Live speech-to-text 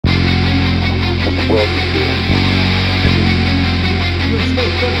What's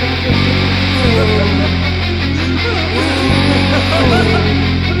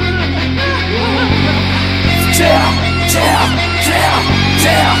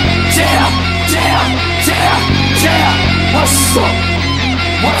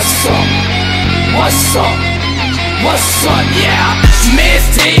up, yeah? Miss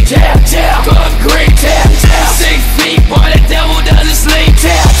T, good great, 6 feet, boy, the devil doesn't sleep,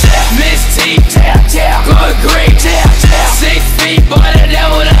 Miss T, good great, 6 feet, boy, the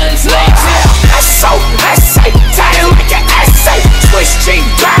devil doesn't sleep, S.A. tight like an essay, Twitch G,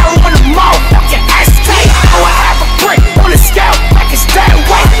 barrel on the motherfucking SK, oh, I have a brick on the scale, like it's that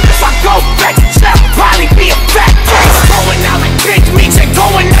way, if I go back to jail, probably be a fat case, going out like pig meats and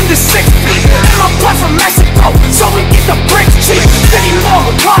going under 6 feet, and my blood from Mexico, so we get the bricks cheap, city more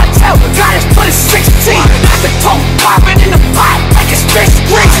with cartel, got us put it 16, got the coke popping in the pot like it's fish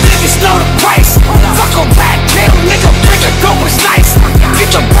grease, niggas know the price, fuck a rat tail, nigga, bring a go was nice, get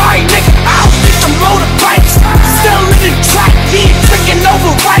your body, nigga, out, get the motorbikes, still in the track, he ain't drinking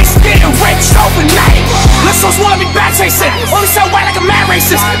over rice, getting rich overnight, let's SosMula be back chasing, only sell white like a mad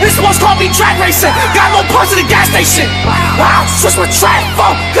racist, this one's called me drag racing, got more parts at the gas station, wow, switch my track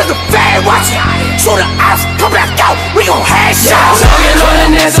phone, cause the fad watching, show the ops, come back out, we gon' hash out. Talking on the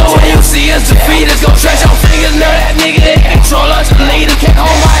net, so when you see us defeat us, go stretch your fingers, know that nigga in control us, the leader can't